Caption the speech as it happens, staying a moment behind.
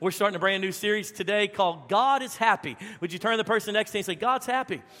We're starting a brand new series today called God is Happy. Would you turn to the person next to you and say, God's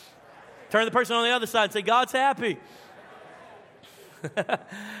happy? Turn to the person on the other side and say, God's happy.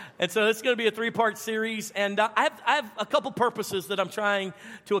 And so it's going to be a 3-part series, and I have a couple purposes that I'm trying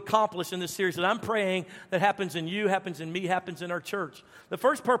to accomplish in this series that I'm praying that happens in you, happens in me, happens in our church. The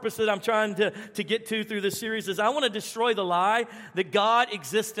first purpose that I'm trying to get to through this series is I want to destroy the lie that God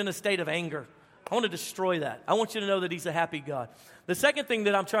exists in a state of anger. I want to destroy that. I want you to know that He's a happy God. The second thing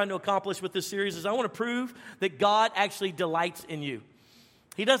that I'm trying to accomplish with this series is I want to prove that God actually delights in you.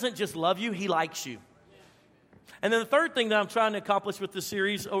 He doesn't just love you, He likes you. And then the third thing that I'm trying to accomplish with this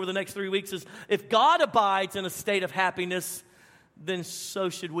series over the next 3 weeks is if God abides in a state of happiness, then so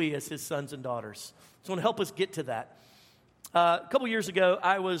should we as His sons and daughters. So I want to help us get to that. A couple years ago,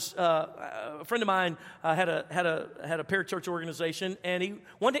 I was a friend of mine had a parachurch organization, and he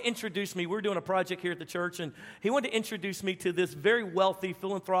wanted to introduce me. We were doing a project here at the church, and he wanted to introduce me to this very wealthy,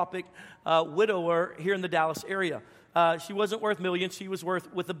 philanthropic widower here in the Dallas area. She wasn't worth millions; she was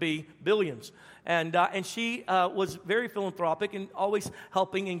worth, with a B, billions. And she was very philanthropic and always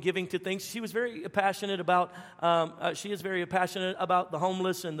helping and giving to things. She was very passionate about. She is very passionate about the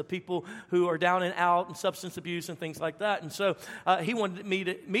homeless and the people who are down and out and substance abuse and things like that. And so he wanted me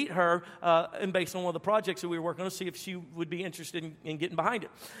to meet her, and based on one of the projects that we were working on, to see if she would be interested in getting behind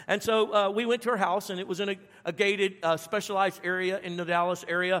it. And so we went to her house, and it was in a gated, specialized area in the Dallas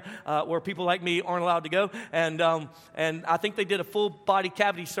area where people like me aren't allowed to go. And I think they did a full body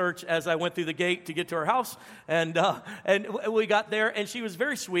cavity search as I went through the gate to get to her house. And we got there, and she was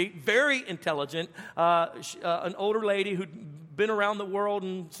very sweet, very intelligent, an older lady who'd been around the world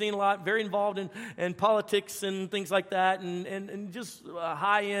and seen a lot, very involved in politics and things like that, and just a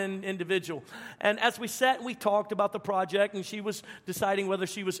high-end individual. And as we sat and we talked about the project, and she was deciding whether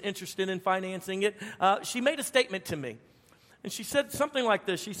she was interested in financing it, she made a statement to me. And she said something like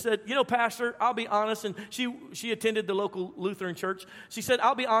this. She said, you know, Pastor, I'll be honest. And she attended the local Lutheran church. She said,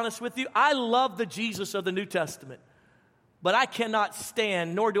 I'll be honest with you. I love the Jesus of the New Testament. But I cannot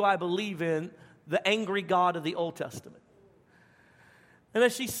stand, nor do I believe in, the angry God of the Old Testament. And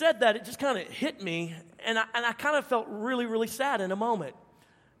as she said that, it just kind of hit me. And I kind of felt really, really sad in a moment.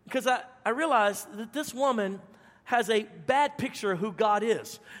 Because I realized that this woman has a bad picture of who God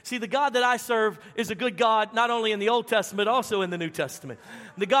is. See, the God that I serve is a good God, not only in the Old Testament, also in the New Testament.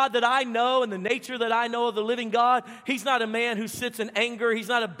 The God that I know and the nature that I know of the living God, He's not a man who sits in anger. He's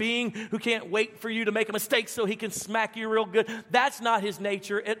not a being who can't wait for you to make a mistake so He can smack you real good. That's not His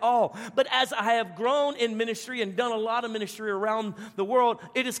nature at all. But as I have grown in ministry and done a lot of ministry around the world,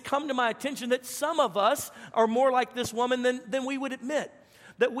 it has come to my attention that some of us are more like this woman than we would admit.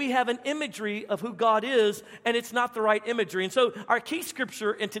 That we have an imagery of who God is, and it's not the right imagery. And so our key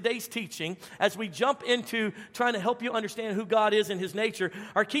scripture in today's teaching, as we jump into trying to help you understand who God is and His nature,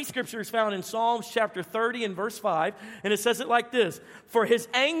 our key scripture is found in Psalms chapter 30 and verse 5, and it says it like this: For His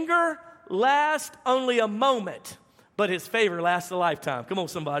anger lasts only a moment, but His favor lasts a lifetime. Come on,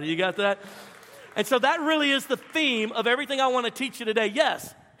 somebody, you got that? And so that really is the theme of everything I want to teach you today.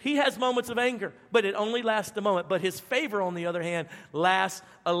 Yes, He has moments of anger, but it only lasts a moment. But His favor, on the other hand, lasts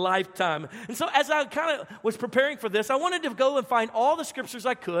a lifetime. And so as I kind of was preparing for this, I wanted to go and find all the scriptures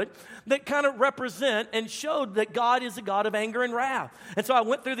I could that kind of represent and showed that God is a God of anger and wrath. And so I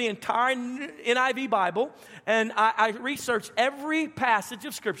went through the entire NIV Bible, and I researched every passage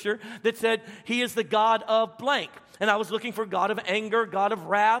of scripture that said He is the God of blank. And I was looking for God of anger, God of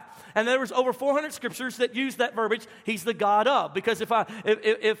wrath. And there was over 400 scriptures that used that verbiage, He's the God of. Because if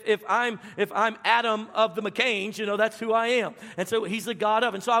I'm Adam of the McCains, you know, that's who I am. And so He's the God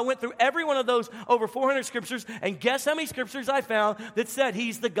of. And so I went through every one of those over 400 scriptures, and guess how many scriptures I found that said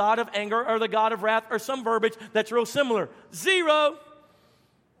He's the God of anger or the God of wrath or some verbiage that's real similar? 0.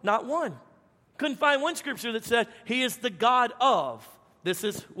 Not one. Couldn't find one scripture that said He is the God of. This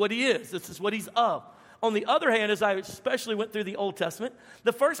is what He is. This is what He's of. On the other hand, as I especially went through the Old Testament,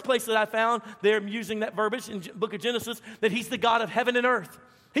 the first place that I found they're using that verbiage in the book of Genesis, that He's the God of heaven and earth.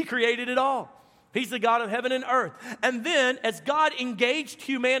 He created it all. He's the God of heaven and earth. And then as God engaged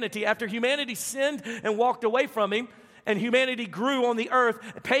humanity, after humanity sinned and walked away from Him, and humanity grew on the earth,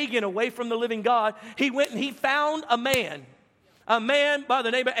 pagan, away from the living God, He went and He found a man by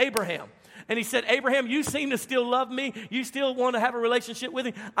the name of Abraham. And He said, Abraham, you seem to still love me. You still want to have a relationship with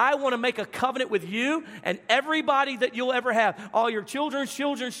me. I want to make a covenant with you and everybody that you'll ever have. All your children's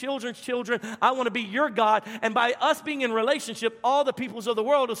children. I want to be your God. And by us being in relationship, all the peoples of the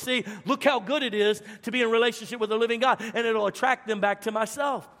world will see, look how good it is to be in relationship with the living God. And it'll attract them back to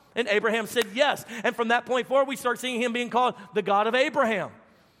myself. And Abraham said yes. And from that point forward, we start seeing Him being called the God of Abraham.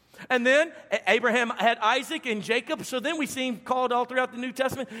 And then Abraham had Isaac and Jacob. So then we see him called all throughout the New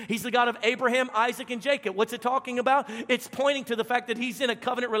Testament. He's the God of Abraham, Isaac, and Jacob. What's it talking about? It's pointing to the fact that he's in a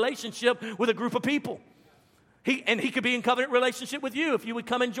covenant relationship with a group of people. He could be in covenant relationship with you if you would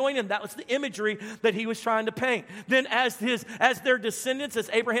come and join him. That was the imagery that he was trying to paint. Then as their descendants, as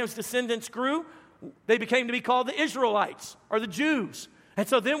Abraham's descendants grew, they became to be called the Israelites or the Jews. And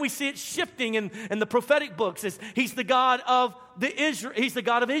so then we see it shifting in the prophetic books. He's the God of he's the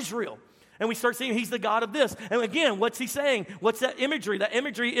God of Israel. And we start seeing he's the God of this. And again, what's he saying? What's that imagery? That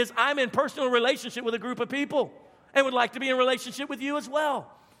imagery is I'm in personal relationship with a group of people and would like to be in relationship with you as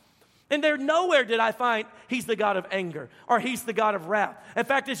well. And there nowhere did I find he's the God of anger or he's the God of wrath. In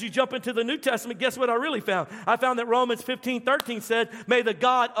fact, as you jump into the New Testament, guess what I really found? I found that Romans 15:13 said, may the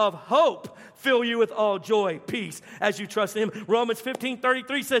God of hope fill you with all joy, peace, as you trust in him. Romans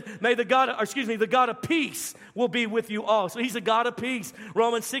 15:33 said, may the God of peace will be with you all. So he's a God of peace.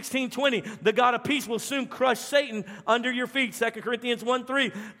 Romans 16:20, the God of peace will soon crush Satan under your feet. 2 Corinthians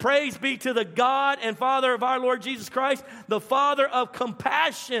 1:3, praise be to the God and Father of our Lord Jesus Christ, the Father of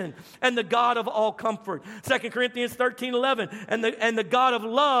compassion and the God of all comfort. 2 Corinthians 13:11, and the God of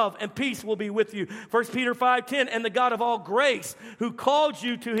love and peace will be with you. 1 Peter 5:10, and the God of all grace who called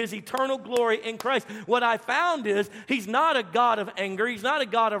you to his eternal glory in Christ. What I found is he's not a God of anger. He's not a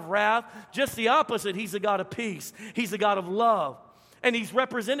God of wrath. Just the opposite. He's a God of peace. He's a God of love. And he's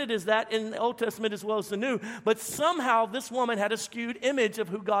represented as that in the Old Testament as well as the New. But somehow this woman had a skewed image of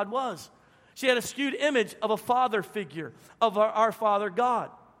who God was. She had a skewed image of a father figure, of our Father God.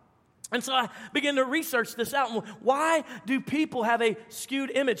 And so I began to research this out. Why do people have a skewed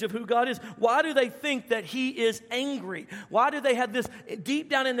image of who God is? Why do they think that he is angry? Why do they have this deep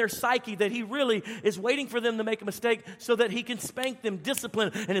down in their psyche that he really is waiting for them to make a mistake so that he can spank them,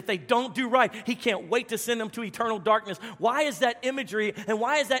 discipline, and if they don't do right, he can't wait to send them to eternal darkness? Why is that imagery, and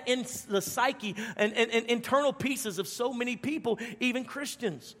why is that in the psyche and internal pieces of so many people, even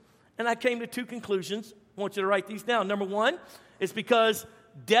Christians? And I came to two conclusions. I want you to write these down. Number one, it's because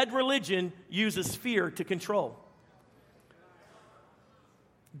dead religion uses fear to control.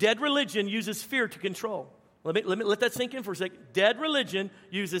 Dead religion uses fear to control. Let that sink in for a second. Dead religion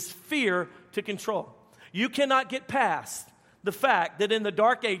uses fear to control. You cannot get past the fact that in the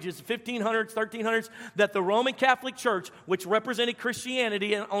Dark Ages, 1500s, 1300s, that the Roman Catholic Church, which represented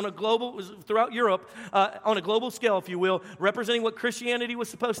Christianity on a global, throughout Europe, on a global scale, if you will, representing what Christianity was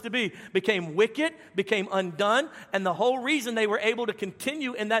supposed to be, became wicked, became undone, and the whole reason they were able to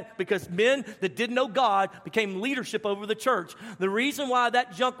continue in that, because men that didn't know God became leadership over the church. The reason why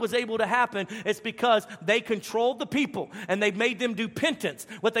that junk was able to happen is because they controlled the people, and they made them do penance.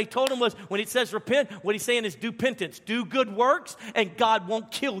 What they told them was, when it says repent, what he's saying is do penance, do good work, and God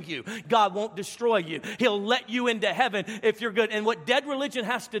won't kill you. God won't destroy you. He'll let you into heaven if you're good. And what dead religion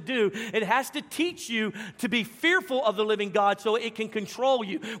has to do, it has to teach you to be fearful of the living God so it can control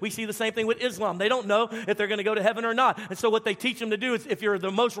you. We see the same thing with Islam. They don't know if they're going to go to heaven or not. And so what they teach them to do is, if you're the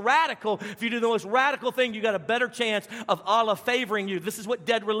most radical, if you do the most radical thing, you got a better chance of Allah favoring you. This is what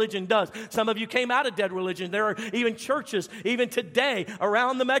dead religion does. Some of you came out of dead religion. There are even churches, even today,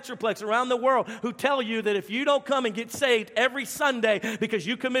 around the Metroplex, around the world, who tell you that if you don't come and get saved every Sunday because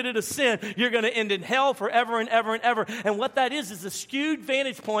you committed a sin, you're going to end in hell forever and ever and ever. And what that is a skewed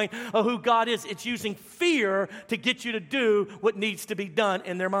vantage point of who God is. It's using fear to get you to do what needs to be done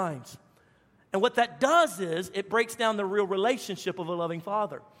in their minds. And what that does is it breaks down the real relationship of a loving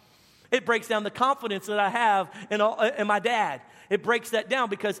father. It breaks down the confidence that I have in my dad. It breaks that down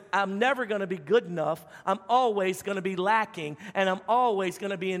because I'm never going to be good enough. I'm always going to be lacking, and I'm always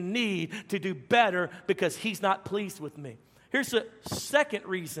going to be in need to do better because he's not pleased with me. Here's the second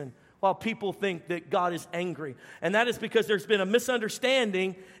reason why people think that God is angry, and that is because there's been a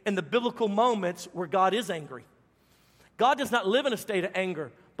misunderstanding in the biblical moments where God is angry. God does not live in a state of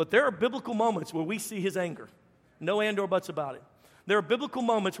anger, but there are biblical moments where we see his anger. No and or buts about it. There are biblical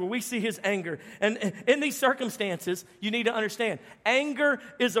moments where we see his anger. And in these circumstances, you need to understand, anger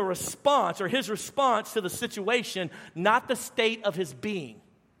is a response, or his response to the situation, not the state of his being.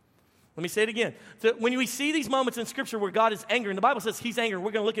 Let me say it again. So when we see these moments in Scripture where God is angry, and the Bible says he's angry,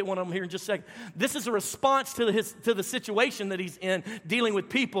 we're going to look at one of them here in just a second. This is a response to the situation that he's in, dealing with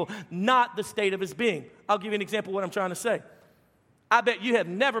people, not the state of his being. I'll give you an example of what I'm trying to say. I bet you have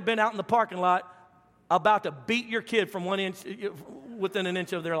never been out in the parking lot about to beat your kid from 1 inch, within an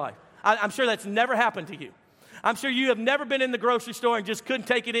inch of their life. I'm sure that's never happened to you. I'm sure you have never been in the grocery store and just couldn't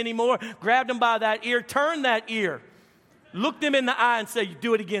take it anymore, grabbed them by that ear, turned that ear, look them in the eye and say,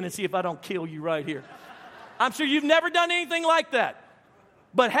 do it again and see if I don't kill you right here. I'm sure you've never done anything like that.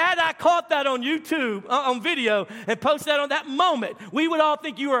 But had I caught that on YouTube, on video, and posted that on that moment, we would all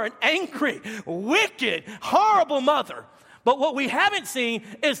think you are an angry, wicked, horrible mother. But what we haven't seen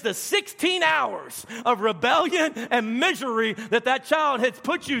is the 16 hours of rebellion and misery that child has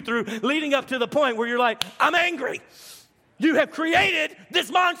put you through, leading up to the point where you're like, I'm angry. You have created this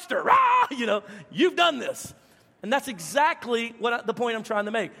monster. Ah! You've done this. And that's exactly the point I'm trying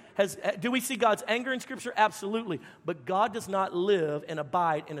to make. Do we see God's anger in Scripture? Absolutely. But God does not live and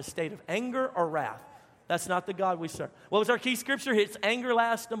abide in a state of anger or wrath. That's not the God we serve. What was our key Scripture? His anger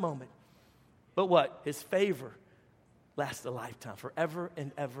lasts a moment. But what? His favor lasts a lifetime, forever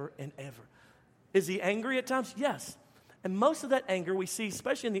and ever and ever. Is he angry at times? Yes. And most of that anger we see,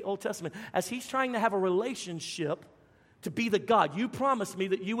 especially in the Old Testament, as he's trying to have a relationship to be the God. You promised me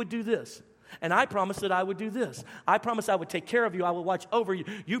that you would do this. And I promised that I would do this. I promised I would take care of you. I would watch over you.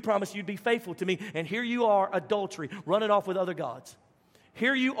 You promised you'd be faithful to me. And here you are, adultery, running off with other gods.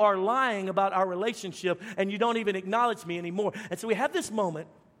 Here you are lying about our relationship, and you don't even acknowledge me anymore. And so we have this moment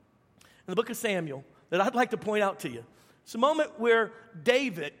in the book of Samuel that I'd like to point out to you. It's a moment where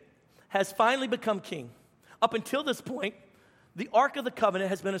David has finally become king. Up until this point, the Ark of the Covenant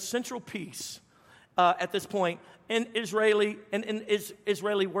has been a central piece at this point in Israeli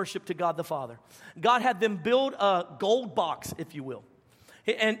worship to God the Father. God had them build a gold box, if you will.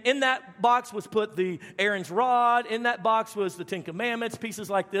 And in that box was put the Aaron's rod. In that box was the Ten Commandments,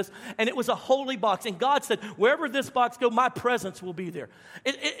 pieces like this. And it was a holy box. And God said, wherever this box goes, my presence will be there.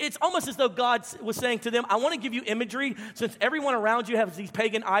 It's almost as though God was saying to them, I want to give you imagery. Since everyone around you has these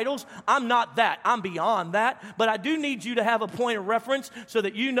pagan idols, I'm not that. I'm beyond that. But I do need you to have a point of reference so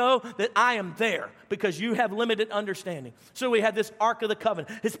that you know that I am there, because you have limited understanding. So we had this Ark of the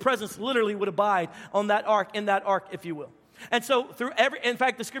Covenant. His presence literally would abide on that ark, in that ark, if you will. And so in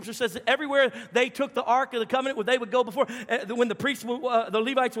fact, the Scripture says that everywhere they took the Ark of the Covenant, where they would go before, when the priests, the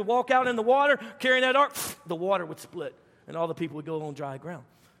Levites would walk out in the water, carrying that ark, the water would split, and all the people would go on dry ground.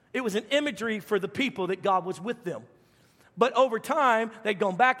 It was an imagery for the people that God was with them. But over time, they'd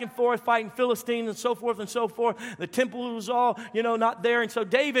gone back and forth, fighting Philistines and so forth and so forth. The temple was all, not there. And so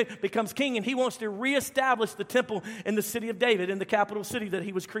David becomes king, and he wants to reestablish the temple in the city of David, in the capital city that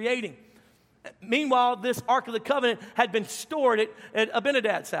he was creating. Meanwhile, this Ark of the Covenant had been stored at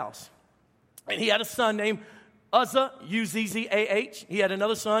Abinadab's house. And he had a son named Uzzah, U-Z-Z-A-H. He had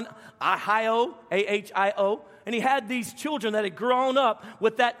another son, Ahio, A-H-I-O. And he had these children that had grown up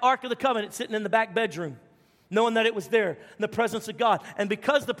with that Ark of the Covenant sitting in the back bedroom, knowing that it was there in the presence of God. And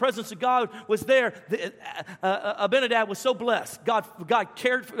because the presence of God was there, Abinadab was so blessed. God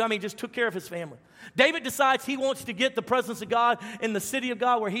just took care of his family. David decides he wants to get the presence of God in the city of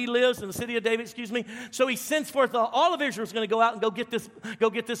God where he lives, in the city of David, So he sends forth, all of Israel is going to go out and go get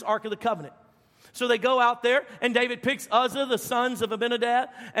this Ark of the Covenant. So they go out there, and David picks Uzzah, the sons of Abinadab,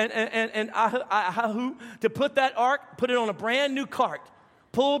 and Ahihu, to put that ark, put it on a brand new cart,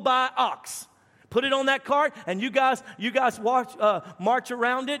 pulled by ox. Put it on that cart, and you guys march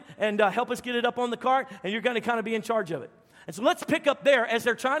around it and help us get it up on the cart, and you're going to kind of be in charge of it. And so let's pick up there as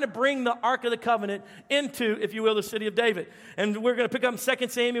they're trying to bring the Ark of the Covenant into, if you will, the city of David. And we're going to pick up in 2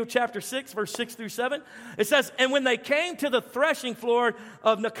 Samuel chapter 6, verse 6 through 7. It says, and when they came to the threshing floor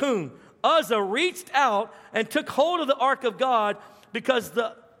of Nacon, Uzzah reached out and took hold of the ark of God because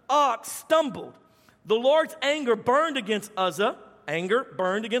the ox stumbled. The Lord's anger burned against Uzzah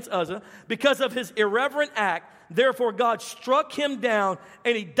because of his irreverent act. Therefore, God struck him down,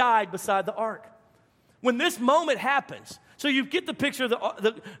 and he died beside the ark. When this moment happens, so you get the picture of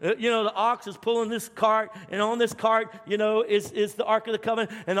the ox is pulling this cart, and on this cart, is the Ark of the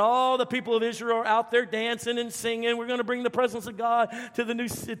Covenant, and all the people of Israel are out there dancing and singing. We're going to bring the presence of God to the new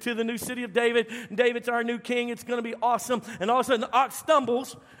city of David. David's our new king. It's going to be awesome. And all of a sudden, the ox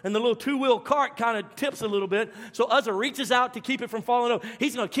stumbles, and the little two-wheel cart kind of tips a little bit. So Uzzah reaches out to keep it from falling over.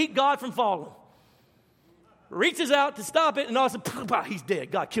 He's going to keep God from falling. Reaches out to stop it, and all of a sudden, he's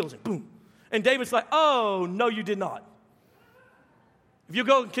dead. God kills him. Boom. And David's like, oh, no, you did not. If you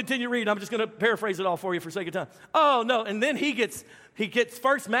go and continue reading, I'm just going to paraphrase it all for you for sake of time. Oh, no. And then he gets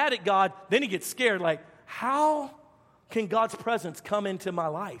first mad at God. Then he gets scared. Like, how can God's presence come into my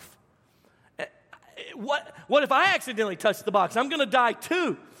life? What if I accidentally touch the box? I'm going to die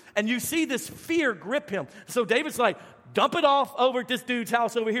too. And you see this fear grip him. So David's like, dump it off over at this dude's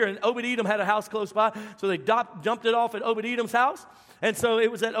house over here. And Obed-Edom had a house close by. So they dumped it off at Obed-Edom's house. And so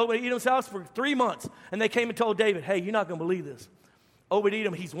it was at Obed-Edom's house for 3 months. And they came and told David, hey, you're not going to believe this.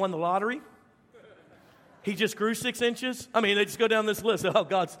 Obed-Edom, he's won the lottery. He just grew 6 inches. I mean, they just go down this list. Oh,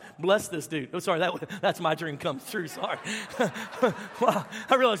 God's blessed this dude. Oh, sorry, that's my dream come true. Sorry. Well,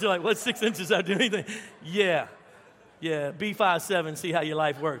 I realize you're like, what, 6 inches? That do anything? Yeah. Yeah, B57, see how your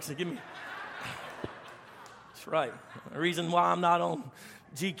life works. So give me. That's right. The reason why I'm not on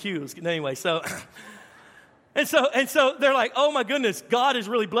GQs. Anyway, so they're like, oh my goodness, God is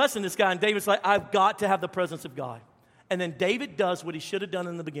really blessing this guy. And David's like, I've got to have the presence of God. And then David does what he should have done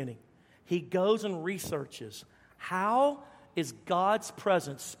in the beginning. He goes and researches, how is God's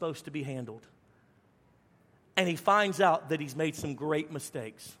presence supposed to be handled? And he finds out that he's made some great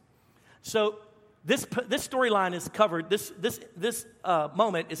mistakes. So this storyline is covered, this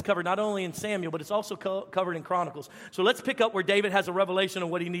moment is covered not only in Samuel, but it's also covered in Chronicles. So let's pick up where David has a revelation of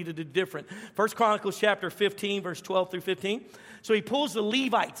what he needed to do different. 1 Chronicles chapter 15, verse 12 through 15. So he pulls the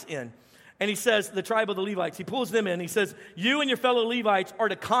Levites in. And he says, the tribe of the Levites, he pulls them in. He says, you and your fellow Levites are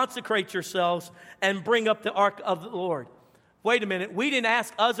to consecrate yourselves and bring up the ark of the Lord. Wait a minute. We didn't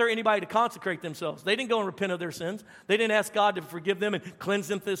ask Uzzah or anybody to consecrate themselves. They didn't go and repent of their sins. They didn't ask God to forgive them and cleanse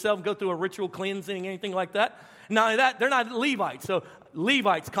themselves and go through a ritual cleansing, anything like that. Not only that, they're not Levites. So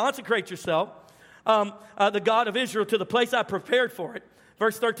Levites, consecrate yourself, the God of Israel, to the place I prepared for it.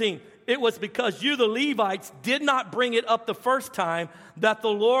 Verse 13, it was because you, the Levites, did not bring it up the first time that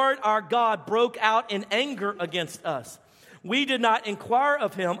the Lord our God broke out in anger against us. We did not inquire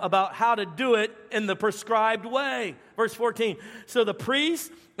of him about how to do it in the prescribed way. Verse 14, so the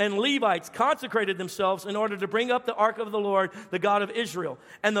priests and Levites consecrated themselves in order to bring up the ark of the Lord, the God of Israel.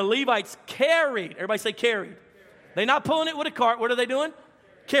 And the Levites carried, everybody say carried. They're not pulling it with a cart. What are they doing?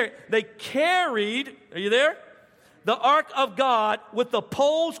 They carried, are you there? The ark of God with the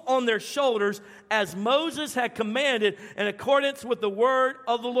poles on their shoulders as Moses had commanded in accordance with the word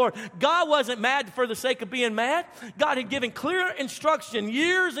of the Lord. God wasn't mad for the sake of being mad. God had given clear instruction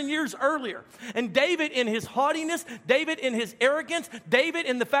years and years earlier. And David in his haughtiness, David in his arrogance, David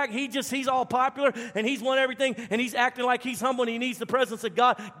in the fact he's all popular and he's won everything and he's acting like he's humble and he needs the presence of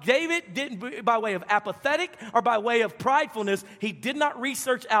God. David didn't, by way of apathetic or by way of pridefulness, he did not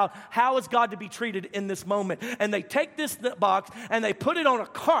research out how is God to be treated in this moment. And they take this box and they put it on a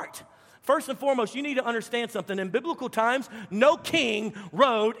cart. First and foremost, you need to understand something. In biblical times, no king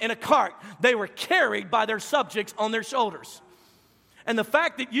rode in a cart. They were carried by their subjects on their shoulders. And the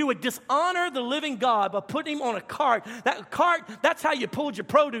fact that you would dishonor the living God by putting him on a cart, that's how you pulled your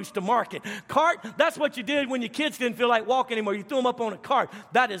produce to market. Cart, that's what you did when your kids didn't feel like walking anymore. You threw them up on a cart.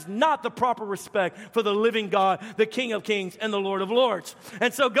 That is not the proper respect for the living God, the King of Kings and the Lord of Lords.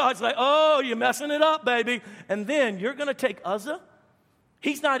 And so God's like, oh, you're messing it up, baby. And then you're going to take Uzzah.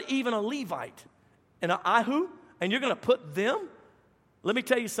 He's not even a Levite. And an Ahu, and you're going to put them. Let me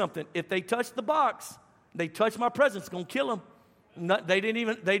tell you something. If they touch the box, they touch my presence, it's going to kill them. They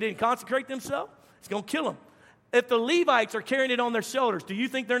didn't consecrate themselves. It's going to kill them. If the Levites are carrying it on their shoulders, do you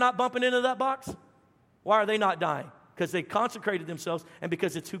think they're not bumping into that box? Why are they not dying? Because they consecrated themselves and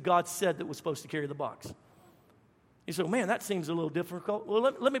because it's who God said that was supposed to carry the box. You say, man, that seems a little difficult. Well,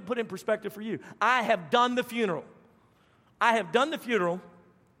 let me put it in perspective for you. I have done the funeral.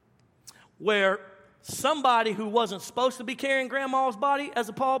 Where somebody who wasn't supposed to be carrying grandma's body as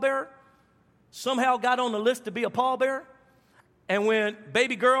a pallbearer somehow got on the list to be a pallbearer. And when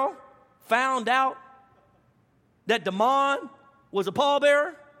baby girl found out that Damon was a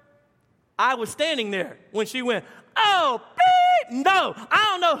pallbearer, I was standing there when she went, oh, beep, no, I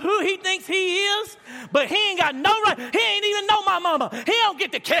don't know who he thinks he is, but he ain't got no right. He ain't even know my mama. He don't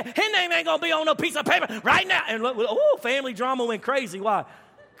get the care. His name ain't going to be on no piece of paper right now. And family drama went crazy. Why?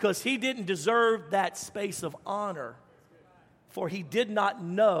 Because he didn't deserve that space of honor, for he did not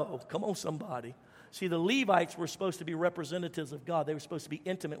know. Come on, somebody. See, the Levites were supposed to be representatives of God. They were supposed to be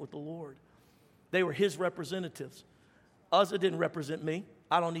intimate with the Lord. They were his representatives. Uzzah didn't represent me.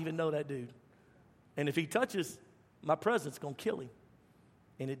 I don't even know that dude. And if he touches my presence, it's going to kill him.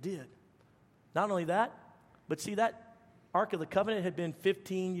 And it did. Not only that, but see, that Ark of the Covenant had been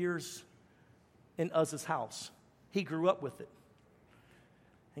 15 years in Uzzah's house. He grew up with it.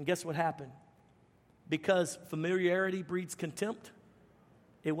 And guess what happened? Because familiarity breeds contempt,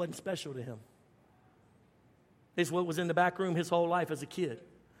 it wasn't special to him. It's what was in the back room his whole life as a kid.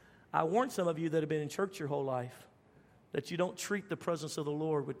 I warned some of you that have been in church your whole life that you don't treat the presence of the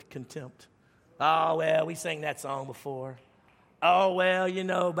Lord with contempt. Oh, well, we sang that song before. Oh,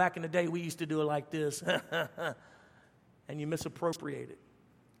 well, back in the day we used to do it like this. And you misappropriate it.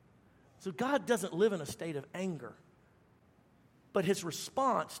 So God doesn't live in a state of anger. But his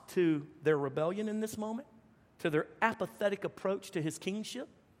response to their rebellion in this moment, to their apathetic approach to his kingship,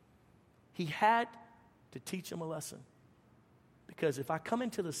 he had to teach them a lesson. Because if I come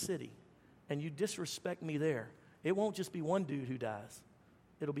into the city and you disrespect me there, it won't just be one dude who dies.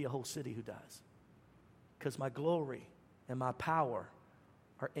 It'll be a whole city who dies. Because my glory and my power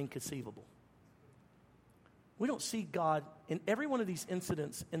are inconceivable. We don't see God in every one of these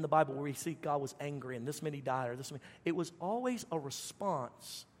incidents in the Bible where we see God was angry and this many died or this many. It was always a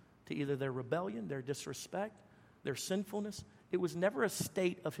response to either their rebellion, their disrespect, their sinfulness. It was never a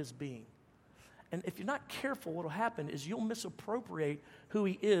state of his being. And if you're not careful, what will happen is you'll misappropriate who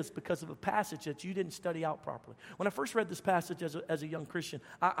he is because of a passage that you didn't study out properly. When I first read this passage as a young Christian,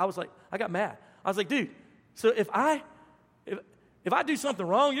 I was like, I got mad. I was like, dude, so if I do something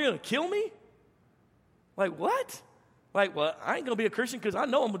wrong, you're going to kill me? Like, what? Like, well, I ain't going to be a Christian because I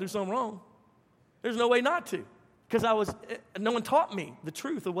know I'm going to do something wrong. There's no way not to. Because no one taught me the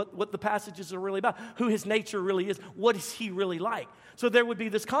truth of what the passages are really about, who his nature really is, what is he really like. So there would be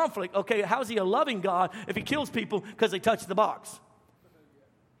this conflict. Okay, how is he a loving God if he kills people because they touched the box?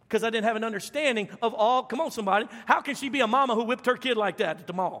 Because I didn't have an understanding of all, come on somebody, how can she be a mama who whipped her kid like that at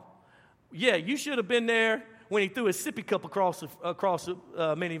the mall? Yeah, you should have been there when he threw his sippy cup across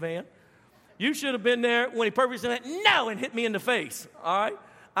the minivan. You should have been there when he purposely went, no, and hit me in the face, all right?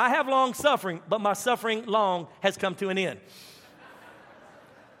 I have long suffering, but my suffering long has come to an end.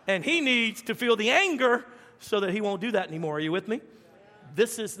 And he needs to feel the anger so that he won't do that anymore. Are you with me?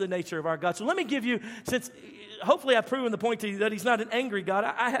 This is the nature of our God. So let me give you, since hopefully I've proven the point to you that he's not an angry God.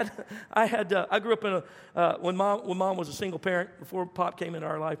 I grew up in when mom was a single parent before Pop came into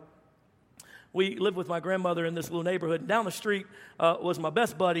our life. We lived with my grandmother in this little neighborhood. Down the street was my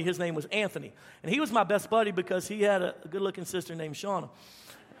best buddy. His name was Anthony. And he was my best buddy because he had a good-looking sister named Shauna.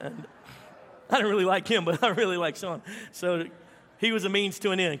 And I didn't really like him, but I really liked Shauna. So he was a means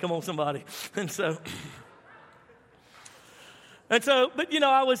to an end. Come on, somebody. And so, but, you know,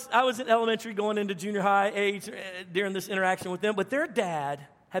 I was in elementary going into junior high age during this interaction with them. But their dad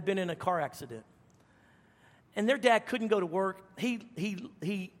had been in a car accident. And their dad couldn't go to work. He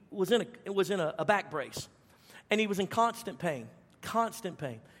was in a back brace, and he was in constant pain.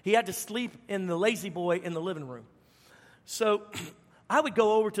 He had to sleep in the lazy boy in the living room. So I would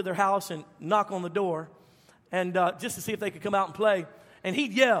go over to their house and knock on the door, and just to see if they could come out and play. And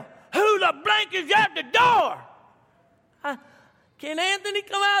he'd yell, "Who the blank is at the door? Can Anthony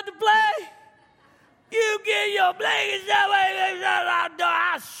come out to play? You get your blankets that way,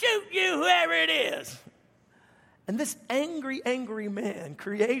 I'll shoot you, whoever it is." And this angry, angry man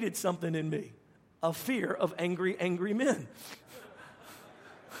created something in me, a fear of angry, angry men.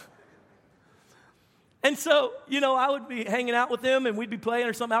 And so, you know, I would be hanging out with them, and we'd be playing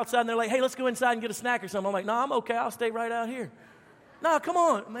or something outside, and they're like, "Hey, let's go inside and get a snack or something." I'm like, "No, I'm okay. I'll stay right out here." "No, come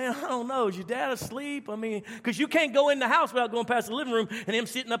on, man. I don't know. Is your dad asleep?" I mean, because you can't go in the house without going past the living room and him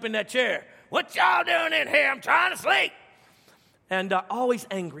sitting up in that chair. "What y'all doing in here? I'm trying to sleep." And always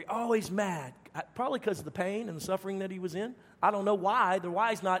angry, always mad. Probably because of the pain and the suffering that he was in. I don't know why. The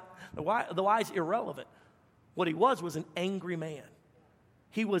why's irrelevant. What he was an angry man.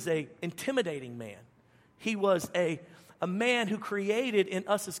 He was an intimidating man. He was a man who created in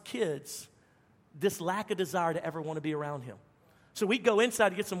us as kids this lack of desire to ever want to be around him. So we'd go inside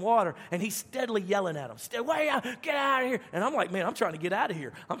to get some water, and he's steadily yelling at him. "Get out of here." And I'm like, man, I'm trying to get out of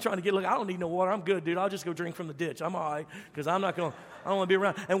here. I'm trying to look, I don't need no water. I'm good, dude. I'll just go drink from the ditch. I'm all right, because I don't want to be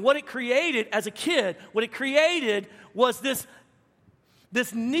around. And what it created as a kid, was this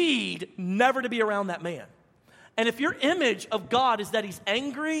need never to be around that man. And if your image of God is that he's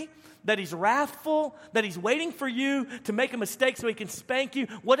angry, that he's wrathful, that he's waiting for you to make a mistake so he can spank you,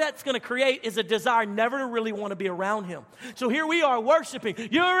 what that's going to create is a desire never to really want to be around him. So here we are worshiping.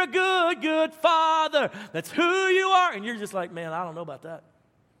 You're a good, good father. That's who you are. And you're just like, man, I don't know about that.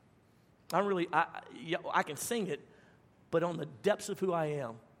 I can sing it, but on the depths of who I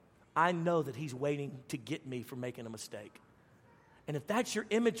am, I know that he's waiting to get me for making a mistake. And if that's your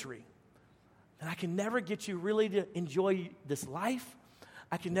imagery, then I can never get you really to enjoy this life.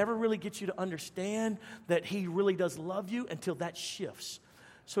 I can never really get you to understand that he really does love you until that shifts.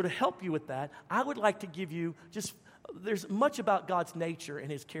 So to help you with that, I would like to give you there's much about God's nature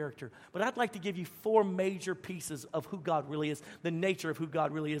and his character, but I'd like to give you 4 major pieces of who God really is, the nature of who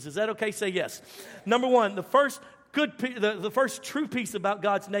God really is. Is that okay? Say yes. Number 1, the first true piece about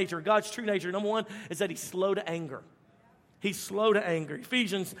God's nature, God's true nature, number 1 is that he's slow to anger. He's slow to anger.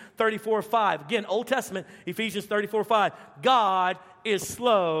 Ephesians 34:5. Again, Old Testament, Ephesians 34:5. God is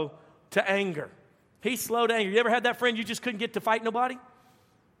slow to anger. He's slow to anger. You ever had that friend you just couldn't get to fight nobody?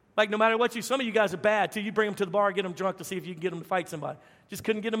 Like no matter what some of you guys are bad too. You bring them to the bar, get them drunk to see if you can get them to fight somebody. Just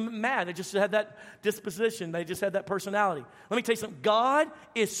couldn't get them mad. They just had that disposition. They just had that personality. Let me tell you something. God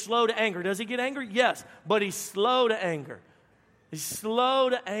is slow to anger. Does he get angry? Yes, but he's slow to anger. He's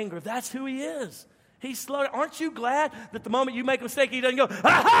slow to anger. That's who he is. He's slow. Aren't you glad that the moment you make a mistake, he doesn't go,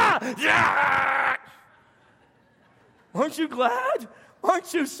 "Aha! Yeah!" Aren't you glad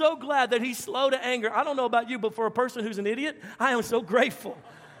Aren't you so glad that he's slow to anger? I don't know about you, but for a person who's an idiot, I am so grateful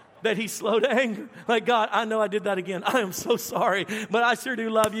that he's slow to anger. Like, God, I know I did that again. I am so sorry, but I sure do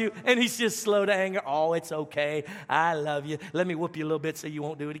love you. And he's just slow to anger. Oh, it's okay. I love you. Let me whoop you a little bit so you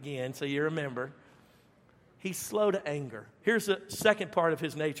won't do it again, so you remember. He's slow to anger. Here's the second part of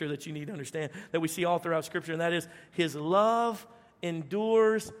his nature that you need to understand that we see all throughout Scripture, and that is his love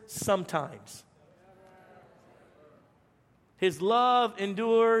endures sometimes. His love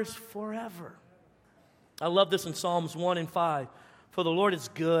endures forever. I love this in Psalms 1 and 5. For the Lord is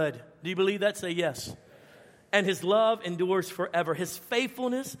good. Do you believe that? Say yes. And his love endures forever. His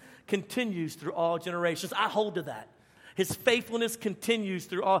faithfulness continues through all generations. I hold to that. His faithfulness continues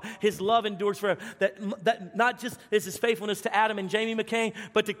through all. His love endures forever. That not just is his faithfulness to Adam and Jamie McCain,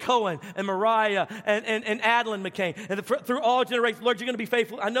 but to Cohen and Mariah and Adeline McCain. And through all generations, Lord, you're going to be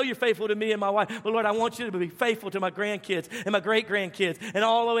faithful. I know you're faithful to me and my wife, but Lord, I want you to be faithful to my grandkids and my great-grandkids and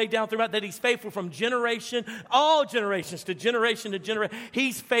all the way down throughout, that he's faithful from generation, all generations to generation to generation.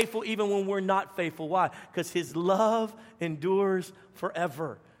 He's faithful even when we're not faithful. Why? Because his love endures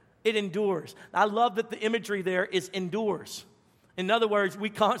forever. It endures. I love that the imagery there is endures. In other words, we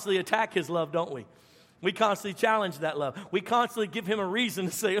constantly attack his love, don't we? We constantly challenge that love. We constantly give him a reason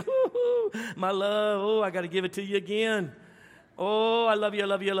to say, ooh, my love, oh, I got to give it to you again. Oh, I love you, I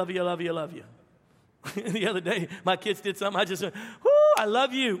love you, I love you, I love you, I love you. The other day, my kids did something. I just went, I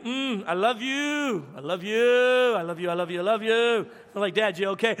love you. I love you. I love you. I love you. I love you. I love you. I'm like, Dad, you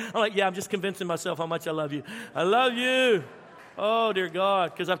okay? I'm like, yeah, I'm just convincing myself how much I love you. I love you. Oh, dear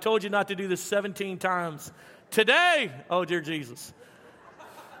God, because I've told you not to do this 17 times today. Oh, dear Jesus.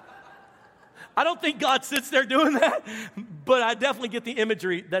 I don't think God sits there doing that, but I definitely get the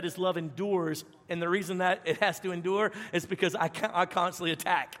imagery that his love endures. And the reason that it has to endure is because I constantly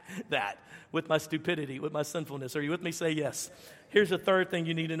attack that with my stupidity, with my sinfulness. Are you with me? Say yes. Here's the third thing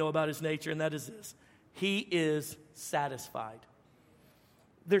you need to know about his nature, and that is this. He is satisfied.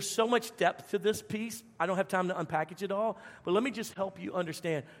 There's so much depth to this piece. I don't have time to unpackage it all, but let me just help you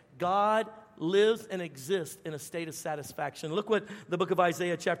understand. God lives and exists in a state of satisfaction. Look what the book of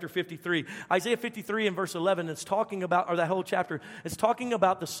Isaiah chapter 53. Isaiah 53 and verse 11, it's talking about, or that whole chapter, it's talking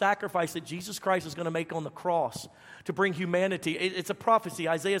about the sacrifice that Jesus Christ is going to make on the cross to bring humanity. It's a prophecy.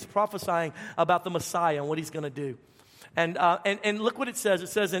 Isaiah is prophesying about the Messiah and what he's going to do. And look what it says. It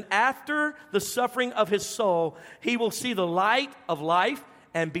says, and after the suffering of his soul, he will see the light of life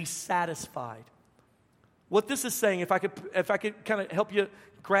and be satisfied. What this is saying, if I could kind of help you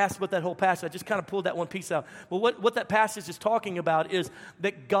grasp what that whole passage, I just kind of pulled that one piece out. But what that passage is talking about is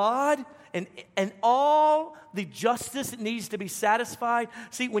that God and all the justice that needs to be satisfied.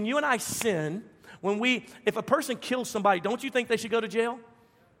 See, when you and I sin, if a person kills somebody, don't you think they should go to jail?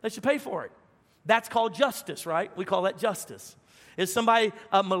 They should pay for it. That's called justice, right? We call that justice. If somebody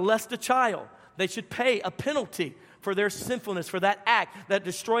molests a child, they should pay a penalty for their sinfulness, for that act, that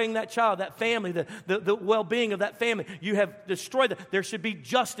destroying that child, that family, the well-being of that family. You have destroyed that. There should be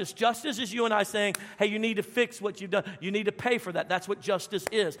justice. Justice is you and I saying, hey, you need to fix what you've done. You need to pay for that. That's what justice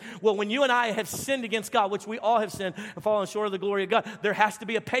is. Well, when you and I have sinned against God, which we all have sinned and fallen short of the glory of God, there has to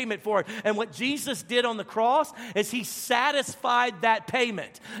be a payment for it. And what Jesus did on the cross is he satisfied that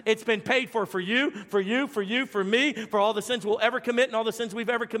payment. It's been paid for you, for me, for all the sins we'll ever commit and all the sins we've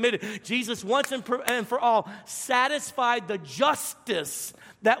ever committed. Jesus once and for all satisfied the justice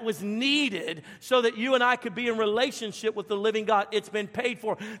that was needed so that you and I could be in relationship with the living God. It's been paid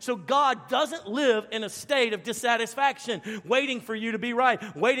for. So God doesn't live in a state of dissatisfaction, waiting for you to be right,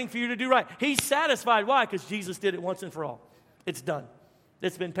 waiting for you to do right. He's satisfied. Why? Because Jesus did it once and for all. It's done.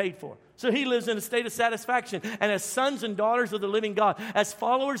 It's been paid for. So he lives in a state of satisfaction. And as sons and daughters of the living God, as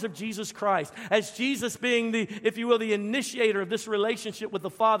followers of Jesus Christ, as Jesus being the, if you will, the initiator of this relationship with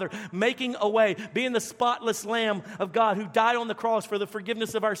the Father, making a way, being the spotless Lamb of God who died on the cross for the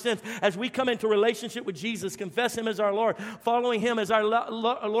forgiveness of our sins, as we come into relationship with Jesus, confess him as our Lord, following him as our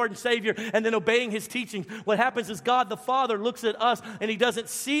Lord and Savior, and then obeying his teachings, what happens is God the Father looks at us and he doesn't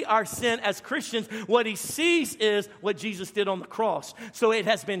see our sin as Christians. What he sees is what Jesus did on the cross. So it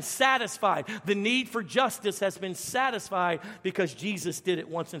has been satisfied. The need for justice has been satisfied because Jesus did it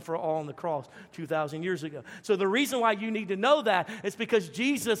once and for all on the cross 2,000 years ago. So the reason why you need to know that is because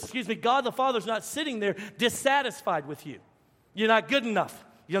God the Father is not sitting there dissatisfied with you. You're not good enough.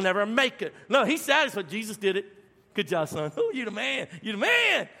 You'll never make it. No, he's satisfied. Jesus did it. Good job, son. Oh, you're the man. You're the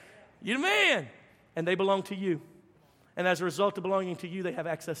man. You're the man. And they belong to you. And as a result of belonging to you, they have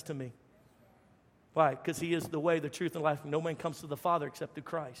access to me. Why? Because he is the way, the truth, and life. No man comes to the Father except through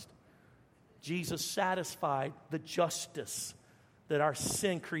Christ. Jesus satisfied the justice that our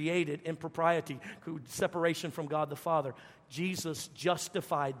sin created impropriety, separation from God the Father. Jesus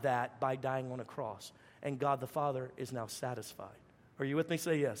justified that by dying on a cross, and God the Father is now satisfied. Are you with me?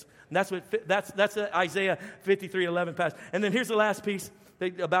 Say yes. And that's Isaiah 53:11 passage. And then here's the last piece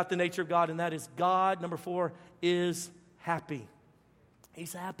about the nature of God, and that is God, number 4, is happy.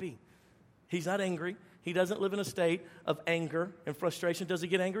 He's happy. He's not angry. He doesn't live in a state of anger and frustration. Does he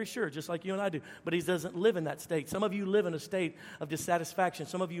get angry? Sure, just like you and I do. But he doesn't live in that state. Some of you live in a state of dissatisfaction.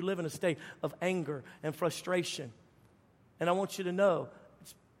 Some of you live in a state of anger and frustration. And I want you to know,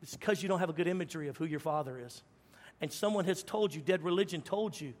 it's because you don't have a good imagery of who your Father is. And someone has told you, dead religion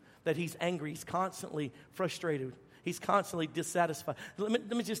told you, that he's angry. He's constantly frustrated. He's constantly dissatisfied. Let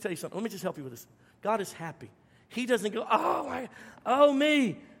me just tell you something. Let me just help you with this. God is happy. He doesn't go, oh,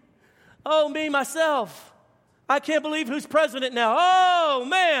 me, myself. I can't believe who's president now. Oh,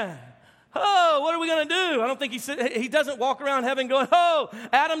 man. Oh, what are we going to do? I don't think he doesn't walk around heaven going, oh,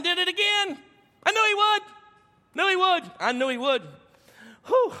 Adam did it again. I knew he would. I knew he would.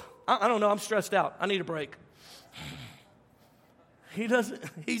 Whew. I don't know. I'm stressed out. I need a break. He doesn't.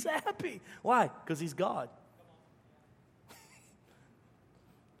 He's happy. Why? Because he's God.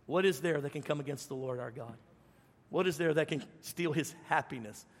 What is there that can come against the Lord our God? What is there that can steal his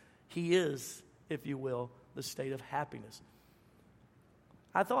happiness? He is, if you will, the state of happiness.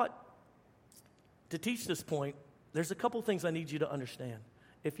 I thought to teach this point, there's a couple things I need you to understand.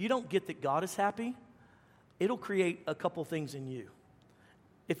 If you don't get that God is happy, it'll create a couple things in you.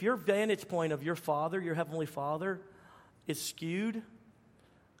 If your vantage point of your Father, your Heavenly Father, is skewed,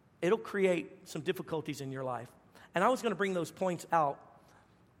 it'll create some difficulties in your life. And I was going to bring those points out,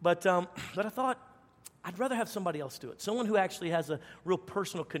 but I thought I'd rather have somebody else do it, someone who actually has a real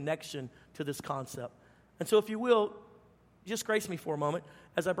personal connection to this concept. And so if you will, just grace me for a moment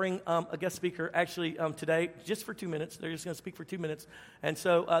as I bring a guest speaker actually today, just for 2 minutes. They're just going to speak for 2 minutes. And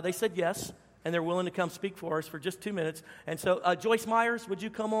so they said yes, and they're willing to come speak for us for just 2 minutes. And so Joyce Myers, would you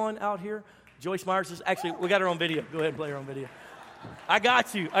come on out here? Joyce Myers is actually, we got her on video. Go ahead and play her on video. I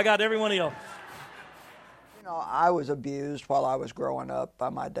got you. I got every one of y'all. You know, I was abused while I was growing up by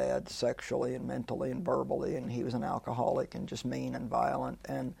my dad sexually and mentally and verbally, and he was an alcoholic and just mean and violent.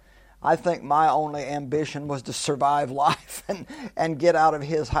 And I think my only ambition was to survive life and get out of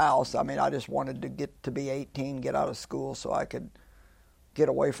his house. I mean, I just wanted to get to be 18, get out of school so I could get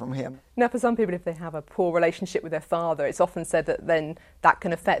away from him. Now, for some people, if they have a poor relationship with their father, it's often said that then that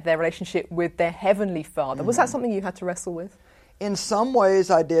can affect their relationship with their heavenly Father. Mm-hmm. Was that something you had to wrestle with? In some ways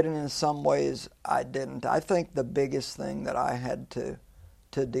I did, and in some ways I didn't. I think the biggest thing that I had to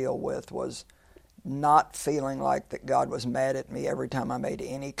deal with was not feeling like that God was mad at me every time I made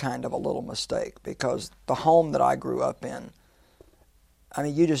any kind of a little mistake, because the home that I grew up in, I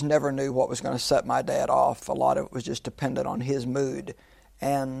mean, you just never knew what was going to set my dad off. A lot of it was just dependent on his mood,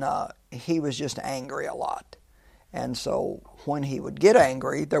 and he was just angry a lot. And so when he would get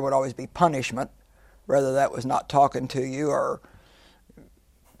angry, there would always be punishment, whether that was not talking to you or,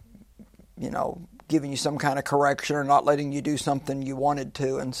 you know, giving you some kind of correction or not letting you do something you wanted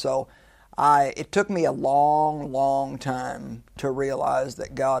to. And so it took me a long, long time to realize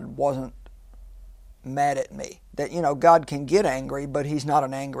that God wasn't mad at me. That, you know, God can get angry, but he's not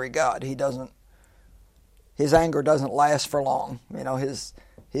an angry God. His anger doesn't last for long. You know,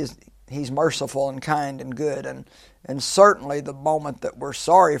 he's merciful and kind and good. And certainly the moment that we're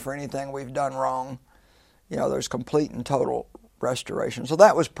sorry for anything we've done wrong, you know, there's complete and total restoration. So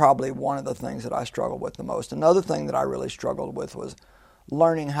that was probably one of the things that I struggled with the most. Another thing that I really struggled with was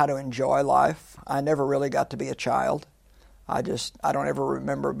learning how to enjoy life. I never really got to be a child. I don't ever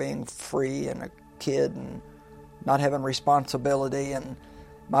remember being free and a kid and not having responsibility, and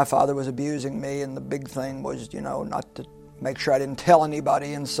my father was abusing me, and the big thing was, you know, not to make sure I didn't tell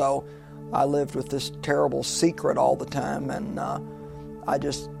anybody, and so I lived with this terrible secret all the time, and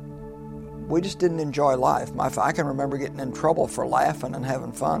we just didn't enjoy life. I can remember getting in trouble for laughing and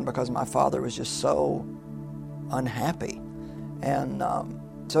having fun because my father was just so unhappy. And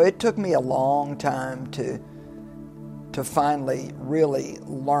so it took me a long time to finally really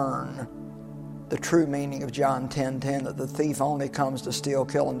learn the true meaning of John 10:10, that the thief only comes to steal,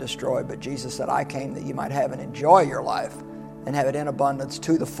 kill, and destroy. But Jesus said, I came that you might have and enjoy your life and have it in abundance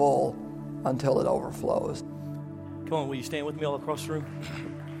to the full until it overflows. Come on, will you stand with me all across the room?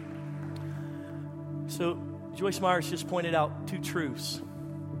 So Joyce Myers just pointed out 2 truths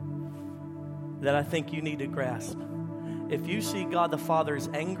that I think you need to grasp. If you see God the Father as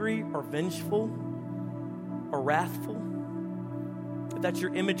angry or vengeful or wrathful, if that's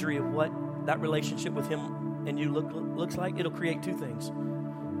your imagery of what that relationship with him and you looks like, it'll create 2 things.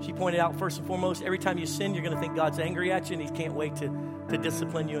 She pointed out, first and foremost, every time you sin, you're going to think God's angry at you and he can't wait to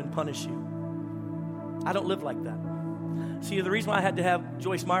discipline you and punish you. I don't live like that. See, the reason why I had to have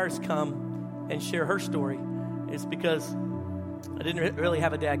Joyce Myers come and share her story is because I didn't really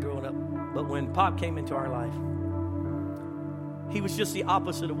have a dad growing up. But when Pop came into our life, he was just the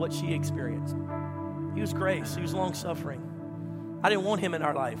opposite of what she experienced. He was grace. He was long-suffering. I didn't want him in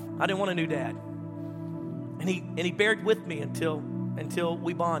our life. I didn't want a new dad. And he bared with me until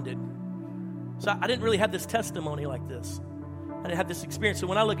we bonded. So I didn't really have this testimony like this. I didn't have this experience. So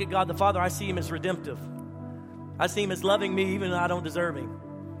when I look at God the Father, I see him as redemptive. I see him as loving me even though I don't deserve him.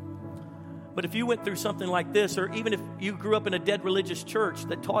 But if you went through something like this, or even if you grew up in a dead religious church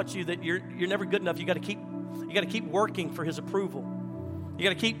that taught you that you're never good enough, you got to keep working for his approval.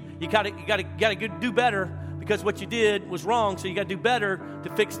 You got to do better because what you did was wrong, so you got to do better to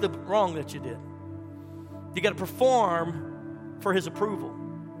fix the wrong that you did. You got to perform for his approval.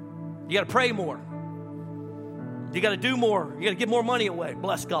 You got to pray more. You got to do more. You got to give more money away.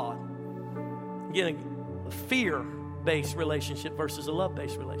 Bless God. Again, a fear-based relationship versus a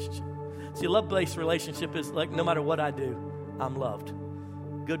love-based relationship. See, a love-based relationship is like no matter what I do, I'm loved.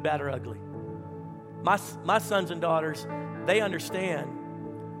 Good, bad, or ugly. My sons and daughters, they understand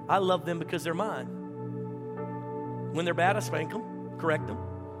I love them because they're mine. When they're bad, I spank them, correct them.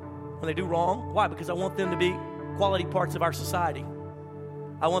 When they do wrong, why? Because I want them to be quality parts of our society.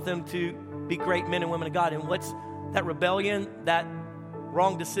 I want them to be great men and women of God. And what's that rebellion, that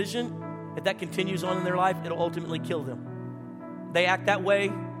wrong decision, if that continues on in their life, it'll ultimately kill them. They act that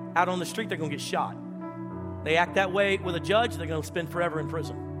way out on the street, they're going to get shot. They act that way with a judge, they're going to spend forever in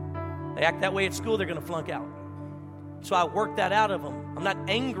prison. They act that way at school, they're going to flunk out. So I work that out of them. I'm not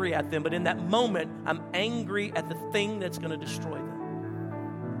angry at them, but in that moment, I'm angry at the thing that's going to destroy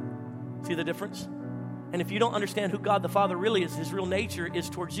them. See the difference? And if you don't understand who God the Father really is, his real nature is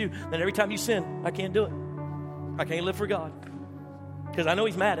towards you, then every time you sin, I can't do it. I can't live for God. Because I know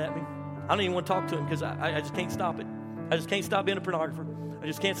he's mad at me. I don't even want to talk to him because I just can't stop it. I just can't stop being a pornographer. I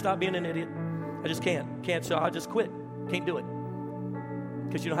just can't stop being an idiot. I just can't, so I just quit. Can't do it.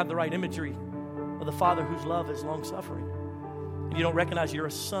 Because you don't have the right imagery of the Father whose love is long-suffering. And you don't recognize you're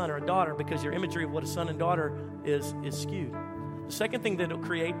a son or a daughter because your imagery of what a son and daughter is skewed. The second thing that it'll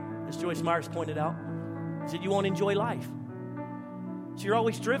create, as Joyce Myers pointed out, is that you won't enjoy life. So you're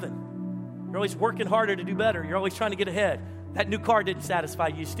always driven. You're always working harder to do better. You're always trying to get ahead. That new car didn't satisfy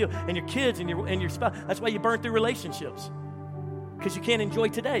you still. And your kids and your spouse. That's why you burn through relationships. Because you can't enjoy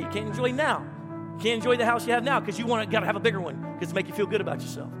today. You can't enjoy now. You can't enjoy the house you have now because you got to have a bigger one because it make you feel good about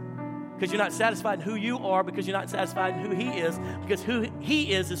yourself. Because you're not satisfied in who you are, because you're not satisfied in who he is, because who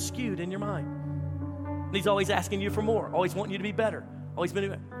he is skewed in your mind. And he's always asking you for more, always wanting you to be better, always been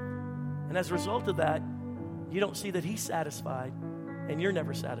better. And as a result of that, you don't see that he's satisfied and you're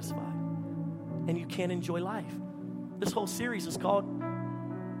never satisfied. And you can't enjoy life. This whole series is called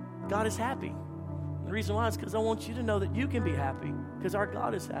God is Happy. The reason why is because I want you to know that you can be happy because our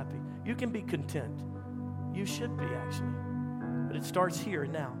God is happy. You can be content. You should be, actually. But it starts here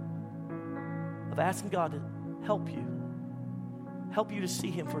and now of asking God to help you to see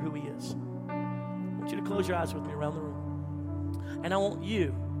him for who he is. I want you to close your eyes with me around the room. And I want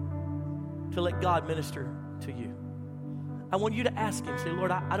you to let God minister to you. I want you to ask him, say,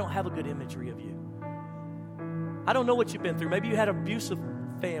 Lord, I don't have a good imagery of you. I don't know what you've been through. Maybe you had an abusive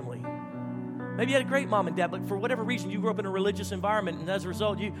family. Maybe you had a great mom and dad, but for whatever reason, you grew up in a religious environment, and as a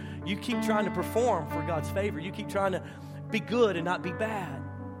result, you keep trying to perform for God's favor. You keep trying to be good and not be bad.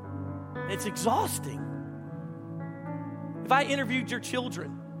 It's exhausting. If I interviewed your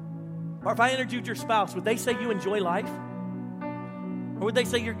children, or if I interviewed your spouse, would they say you enjoy life? Or would they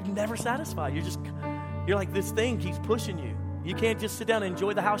say you're never satisfied? You're like this thing keeps pushing you. You can't just sit down and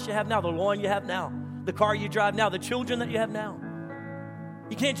enjoy the house you have now, the lawn you have now, the car you drive now, the children that you have now.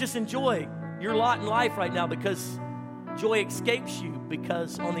 You can't just enjoy your lot in life right now because joy escapes you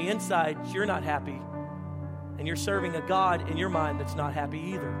because on the inside you're not happy and you're serving a God in your mind that's not happy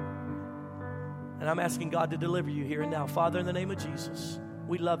either. And I'm asking God to deliver you here and now. Father, in the name of Jesus,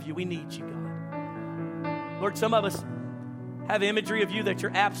 we love you. We need you, God. Lord, some of us have imagery of you that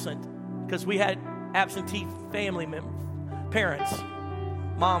you're absent because we had absentee family members, parents,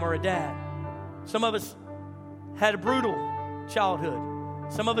 mom or a dad. Some of us had a brutal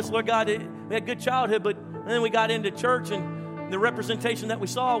childhood. Some of us, Lord God, we had good childhood, but then we got into church and the representation that we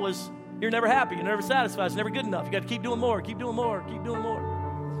saw was you're never happy, you're never satisfied, it's never good enough. You got to keep doing more, keep doing more, keep doing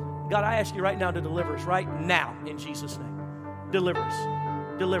more. God, I ask you right now to deliver us right now in Jesus' name. Deliver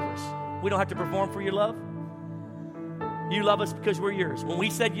us. Deliver us. We don't have to perform for your love. You love us because we're yours. When we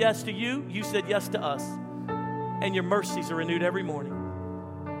said yes to you, you said yes to us. And your mercies are renewed every morning.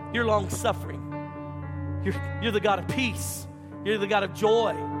 You're long-suffering. You're the God of peace. You're the God of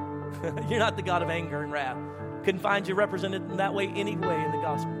joy. You're not the God of anger and wrath. Couldn't find you represented in that way any way in the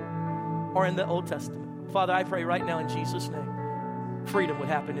gospel or in the Old Testament. Father, I pray right now in Jesus' name, freedom would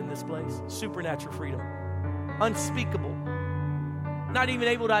happen in this place. Supernatural freedom. Unspeakable. Not even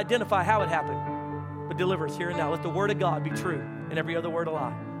able to identify how it happened. But deliver us here and now. Let the word of God be true and every other word a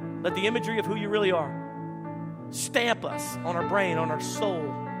lie. Let the imagery of who you really are stamp us on our brain, on our soul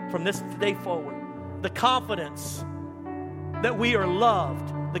from this day forward. The confidence that we are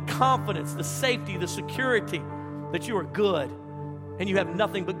loved. The confidence, the safety, the security that you are good and you have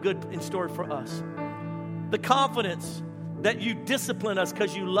nothing but good in store for us. The confidence that you discipline us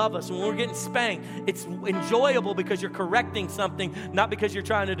because you love us. When we're getting spanked, it's enjoyable because you're correcting something, not because you're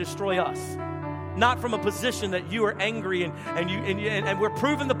trying to destroy us. Not from a position that you are angry and we're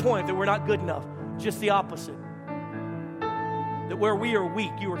proving the point that we're not good enough. Just the opposite. That where we are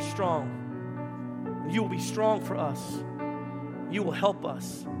weak, you are strong. You will be strong for us. You will help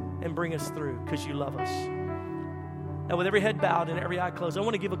us and bring us through because you love us. Now, with every head bowed and every eye closed, I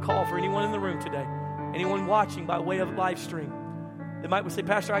want to give a call for anyone in the room today, anyone watching by way of live stream. They might say,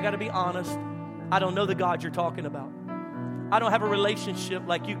 Pastor, I got to be honest. I don't know the God you're talking about. I don't have a relationship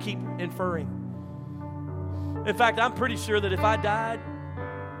like you keep inferring. In fact, I'm pretty sure that if I died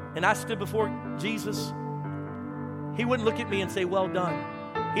and I stood before Jesus, he wouldn't look at me and say, well done.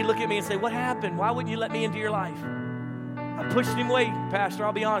 He'd look at me and say, what happened? Why wouldn't you let me into your life? I pushed him away, Pastor.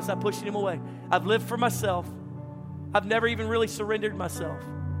 I'll be honest. I pushed him away. I've lived for myself. I've never even really surrendered myself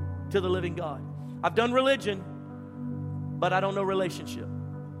to the living God. I've done religion, but I don't know relationship.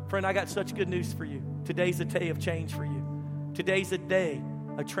 Friend, I got such good news for you. Today's a day of change for you. Today's a day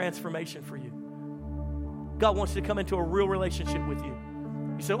of transformation for you. God wants you to come into a real relationship with you.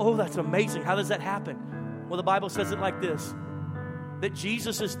 You say, oh, that's amazing. How does that happen? Well, the Bible says it like this, that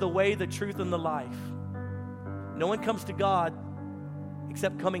Jesus is the way, the truth, and the life. No one comes to God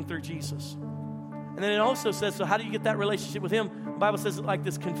except coming through Jesus. And then it also says, so how do you get that relationship with him? The Bible says it like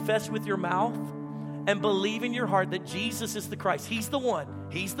this, confess with your mouth and believe in your heart that Jesus is the Christ. He's the one.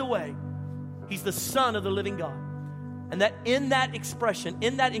 He's the way. He's the Son of the living God. And that in that expression,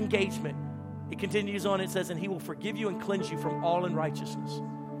 in that engagement, it continues on, it says, and he will forgive you and cleanse you from all unrighteousness.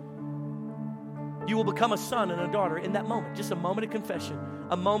 You will become a son and a daughter in that moment. Just a moment of confession.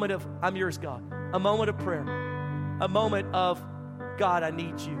 A moment of, I'm yours, God. A moment of prayer. A moment of, God, I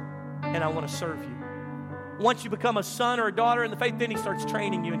need you, and I want to serve you. Once you become a son or a daughter in the faith, then he starts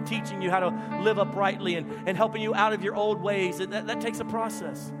training you and teaching you how to live uprightly and helping you out of your old ways. That takes a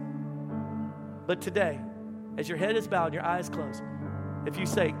process. But today, as your head is bowed and your eyes closed, if you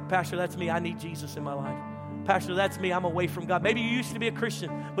say, Pastor, that's me, I need Jesus in my life. Pastor, that's me, I'm away from God. Maybe you used to be a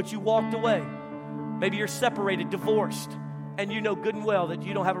Christian, but you walked away. Maybe you're separated, divorced, and you know good and well that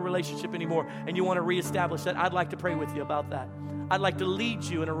you don't have a relationship anymore and you want to reestablish that. I'd like to pray with you about that. I'd like to lead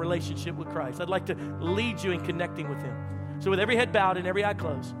you in a relationship with Christ. I'd like to lead you in connecting with him. So with every head bowed and every eye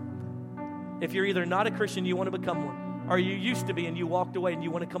closed, if you're either not a Christian, you want to become one, or you used to be and you walked away and you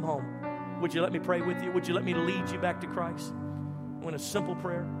want to come home, would you let me pray with you? Would you let me lead you back to Christ? I want a simple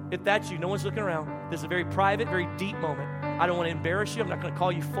prayer. If that's you, no one's looking around. This is a very private, very deep moment. I don't want to embarrass you. I'm not going to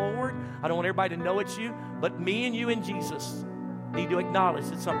call you forward. I don't want everybody to know it's you. But me and you and Jesus need to acknowledge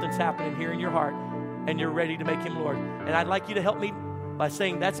that something's happening here in your heart and you're ready to make him Lord. And I'd like you to help me by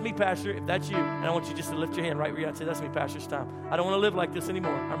saying, that's me, Pastor, if that's you. And I want you just to lift your hand right where you're at and say, that's me, Pastor, it's time. I don't want to live like this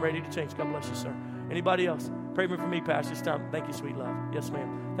anymore. I'm ready to change. God bless you, sir. Anybody else? Pray for me, Pastor, it's time. Thank you, sweet love. Yes,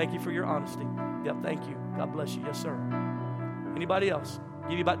 ma'am. Thank you for your honesty. Yep, thank you. God bless you. Yes, sir. Anybody else?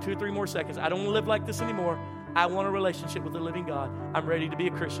 Give you about 2 or 3 more seconds. I don't want to live like this anymore. I want a relationship with the living God. I'm ready to be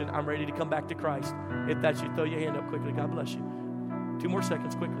a Christian. I'm ready to come back to Christ. If that's you, throw your hand up quickly. God bless you. 2 more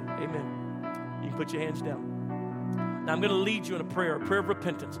seconds quickly. Amen. You can put your hands down. Now I'm going to lead you in a prayer of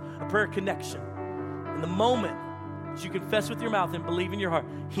repentance, a prayer of connection. In the moment that you confess with your mouth and believe in your heart,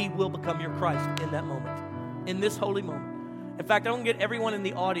 he will become your Christ in that moment, in this holy moment. In fact, I don't get everyone in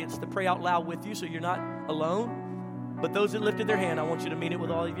the audience to pray out loud with you so you're not alone. But those that lifted their hand, I want you to mean it with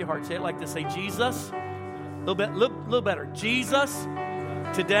all of your heart. Say it like this. Say, Jesus, a little better. Jesus,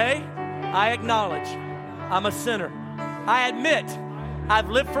 today I acknowledge I'm a sinner. I admit I've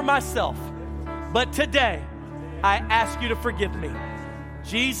lived for myself. But today I ask you to forgive me.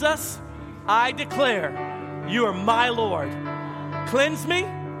 Jesus, I declare you are my Lord. Cleanse me,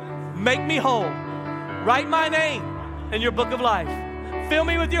 make me whole. Write my name in your book of life. Fill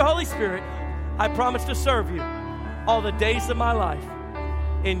me with your Holy Spirit. I promise to serve you all the days of my life.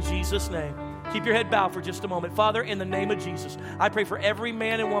 In Jesus' name. Keep your head bowed for just a moment. Father, in the name of Jesus, I pray for every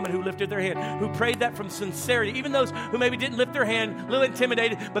man and woman who lifted their hand, who prayed that from sincerity, even those who maybe didn't lift their hand, a little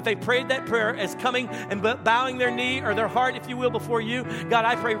intimidated, but they prayed that prayer as coming and bowing their knee or their heart, if you will, before you. God,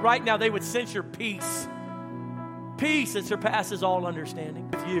 I pray right now they would sense your peace. Peace that surpasses all understanding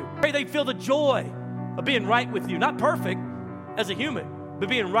with you. I pray they'd feel the joy of being right with you, not perfect as a human, but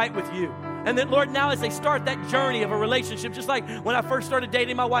being right with you. And then, Lord, now as they start that journey of a relationship, just like when I first started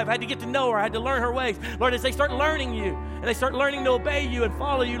dating my wife, I had to get to know her, I had to learn her ways. Lord, as they start learning you, and they start learning to obey you and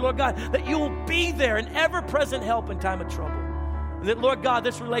follow you, Lord God, that you will be there, an ever-present help in time of trouble. And that, Lord God,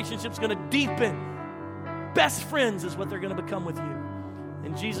 this relationship's going to deepen. Best friends is what they're going to become with you.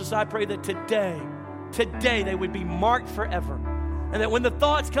 And Jesus, I pray that today they would be marked forever. And that when the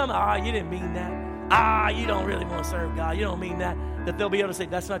thoughts come, you didn't mean that. You don't really want to serve God. You don't mean that. That they'll be able to say,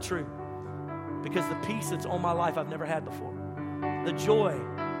 that's not true. Because the peace that's on my life I've never had before. The joy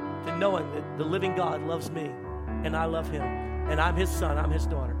to knowing that the living God loves me and I love him. And I'm his son, I'm his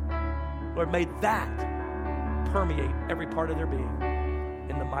daughter. Lord, may that permeate every part of their being.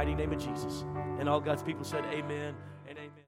 In the mighty name of Jesus. And all God's people said amen and amen.